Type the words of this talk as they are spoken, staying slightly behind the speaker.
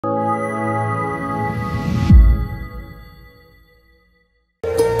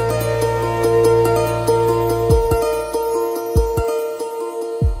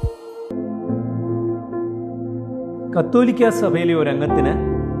കത്തോലിക്ക സഭയിലെ ഒരു അംഗത്തിന്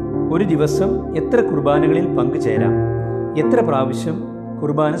ഒരു ദിവസം എത്ര കുർബാനകളിൽ പങ്കുചേരാം? എത്ര പ്രാവശ്യം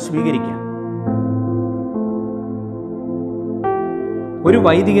കുർബാന സ്വീകരിക്കാം? ഒരു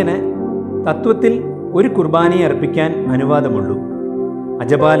വൈദികന് തത്വത്തിൽ ഒരു കുർബാനയെ അർപ്പിക്കാൻ അനുവാദമുള്ളൂ.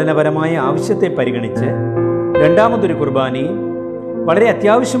 അജപാലനപരമായ ആവശ്യത്തെ പരിഗണിച്ച് രണ്ടാമതൊരു കുർബാനയും വളരെ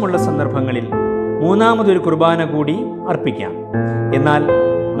അത്യാവശ്യമുള്ള സന്ദർഭങ്ങളിൽ മൂന്നാമതൊരു കുർബാന കൂടി അർപ്പിക്കാം. എന്നാൽ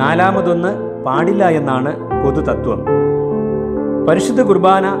നാലാമതൊന്ന് പാടില്ല എന്നാണ് പൊതുതത്വം. പരിശുദ്ധ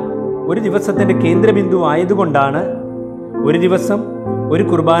കുർബാന ഒരു ദിവസത്തിൻ്റെ കേന്ദ്രബിന്ദു ആയതുകൊണ്ടാണ് ഒരു ദിവസം ഒരു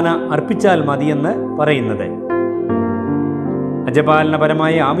കുർബാന അർപ്പിച്ചാൽ മതിയെന്ന് പറയുന്നത്.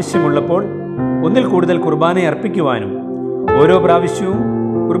 അജപാലനപരമായ ആവശ്യമുള്ളപ്പോൾ ഒന്നിൽ കൂടുതൽ കുർബാന അർപ്പിക്കുവാനും ഓരോ പ്രാവശ്യവും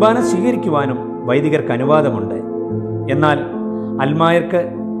കുർബാന സ്വീകരിക്കുവാനും വൈദികർക്ക് അനുവാദമുണ്ട്. എന്നാൽ അൽമായർക്ക്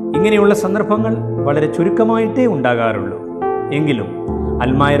ഇങ്ങനെയുള്ള സന്ദർഭങ്ങൾ വളരെ ചുരുക്കമായിട്ടേ ഉണ്ടാകാറുള്ളൂ. എങ്കിലും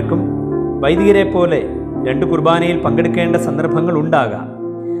അൽമായർക്കും വൈദികരെ പോലെ രണ്ട് കുർബാനയിൽ പങ്കെടുക്കേണ്ട സന്ദർഭങ്ങൾ ഉണ്ടാകാം.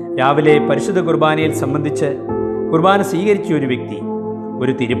 രാവിലെ പരിശുദ്ധ കുർബാനയിൽ സംബന്ധിച്ച് കുർബാന സ്വീകരിച്ച ഒരു വ്യക്തി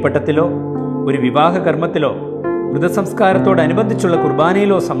ഒരു തിരുപ്പട്ടത്തിലോ ഒരു വിവാഹ കർമ്മത്തിലോ മൃതസംസ്കാരത്തോടനുബന്ധിച്ചുള്ള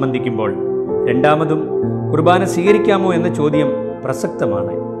കുർബാനയിലോ സംബന്ധിക്കുമ്പോൾ രണ്ടാമതും കുർബാന സ്വീകരിക്കാമോ എന്ന ചോദ്യം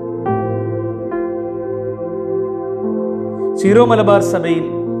പ്രസക്തമാണ്. സീറോ മലബാർ സഭയിൽ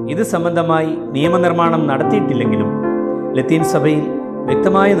ഇത് സംബന്ധമായി നിയമനിർമ്മാണം നടത്തിയിട്ടില്ലെങ്കിലും ലത്തീൻ സഭയിൽ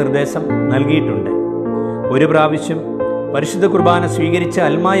വ്യക്തമായ നിർദ്ദേശം നൽകിയിട്ടുണ്ട്. ഒരു പ്രാവശ്യം പരിശുദ്ധ കുർബാന സ്വീകരിച്ച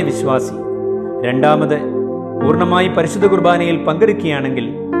അൽമായ വിശ്വാസി രണ്ടാമത് പൂർണ്ണമായി പരിശുദ്ധ കുർബാനയിൽ പങ്കെടുക്കുകയാണെങ്കിൽ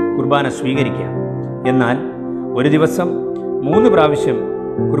കുർബാന സ്വീകരിക്കാം. എന്നാൽ ഒരു ദിവസം 3 പ്രാവശ്യം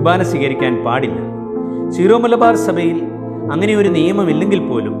കുർബാന സ്വീകരിക്കാൻ പാടില്ല. സീറോ മലബാർ സഭയിൽ അങ്ങനെ ഒരു നിയമമില്ലെങ്കിൽ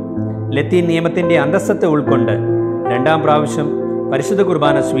പോലും ലത്തീൻ നിയമത്തിൻ്റെ അന്തസ്സത്തെ ഉൾക്കൊണ്ട് രണ്ടാം പ്രാവശ്യം പരിശുദ്ധ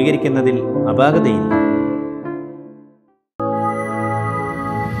കുർബാന സ്വീകരിക്കുന്നതിൽ അപാകതയില്ല.